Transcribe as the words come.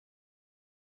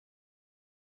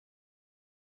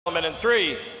In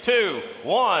 3, 2,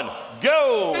 1,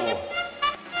 go!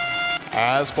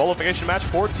 As qualification match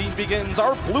 14 begins,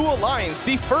 our Blue Alliance,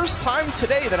 the first time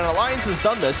today that an Alliance has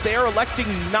done this, they are electing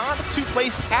not to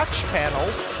place hatch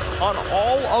panels on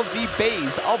all of the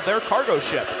bays of their cargo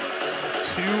ship.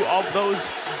 2 of those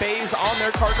bays on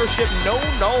their cargo ship, no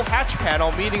null hatch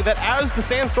panel, meaning that as the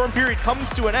sandstorm period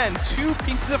comes to an end, 2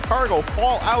 pieces of cargo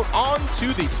fall out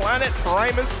onto the planet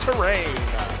Primus terrain.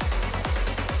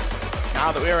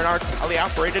 Now that we are in our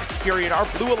tele-operated period, our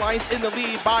Blue Alliance in the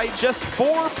lead by just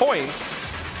 4 points.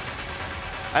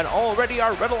 And already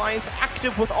our Red Alliance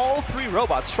active with all 3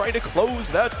 robots trying to close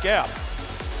that gap.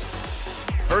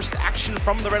 First action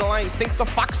from the Red Alliance, thanks to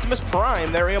Foximus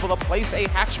Prime, they're able to place a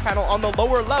hatch panel on the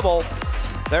lower level.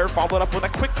 They're followed up with a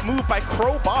quick move by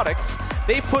Robotics.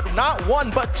 They put not 1,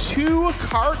 but 2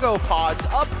 cargo pods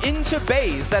up into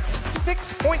bays. That's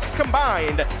 6 points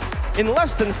combined in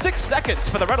less than 6 seconds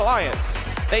for the Red Alliance.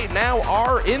 They now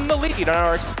are in the lead and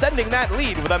are extending that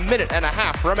lead with 1.5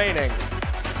 minutes remaining.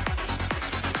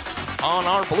 On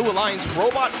our Blue Alliance,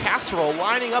 Robot Casserole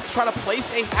lining up to try to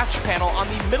place a hatch panel on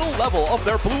the middle level of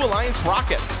their Blue Alliance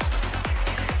rocket.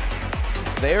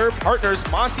 Their partners,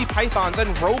 Monty Pythons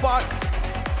and Robot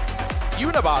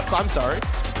Unibots,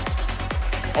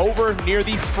 over near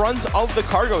the front of the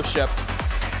cargo ship.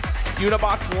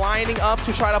 Unibots lining up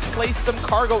to try to place some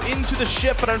cargo into the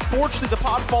ship, but unfortunately the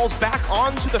pod falls back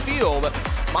onto the field.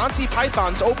 Monty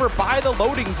Python's over by the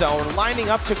loading zone, lining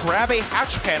up to grab a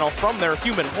hatch panel from their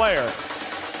human player.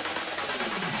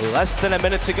 Less than 1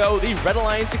 minute to go, the Red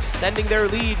Alliance extending their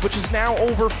lead, which is now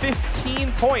over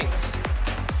 15 points.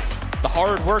 The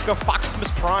hard work of Foximus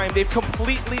Prime, they've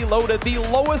completely loaded the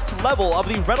lowest level of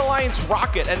the Red Alliance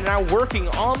rocket and now working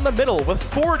on the middle with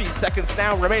 40 seconds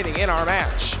now remaining in our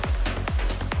match.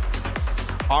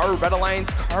 Our Red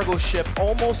Alliance cargo ship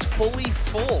almost fully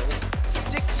full.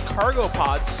 6 cargo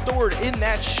pods stored in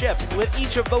that ship, with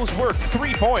each of those worth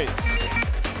 3 points.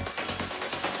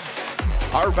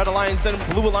 Our Red Alliance and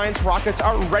Blue Alliance rockets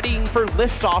are readying for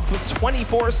liftoff with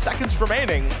 24 seconds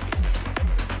remaining.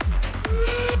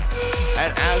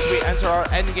 And as we enter our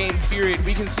endgame period,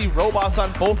 we can see robots on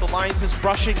both alliances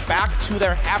rushing back to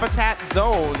their habitat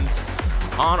zones.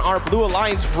 On our Blue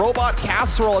Alliance, Robot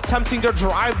Casserole attempting to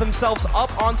drive themselves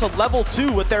up onto level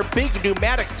 2 with their big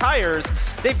pneumatic tires.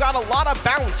 They've got a lot of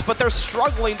bounce, but they're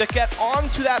struggling to get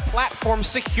onto that platform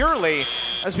securely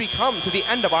as we come to the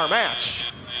end of our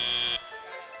match.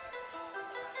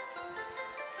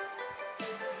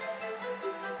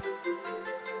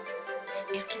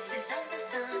 Your kisses of the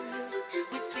sun,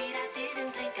 with sweet I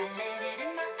didn't think I let it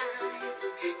in my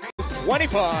eyes.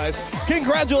 25.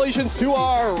 Congratulations to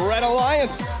our Red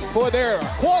Alliance for their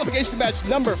qualification match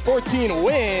number 14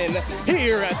 win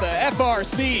here at the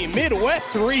FRC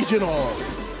Midwest Regional.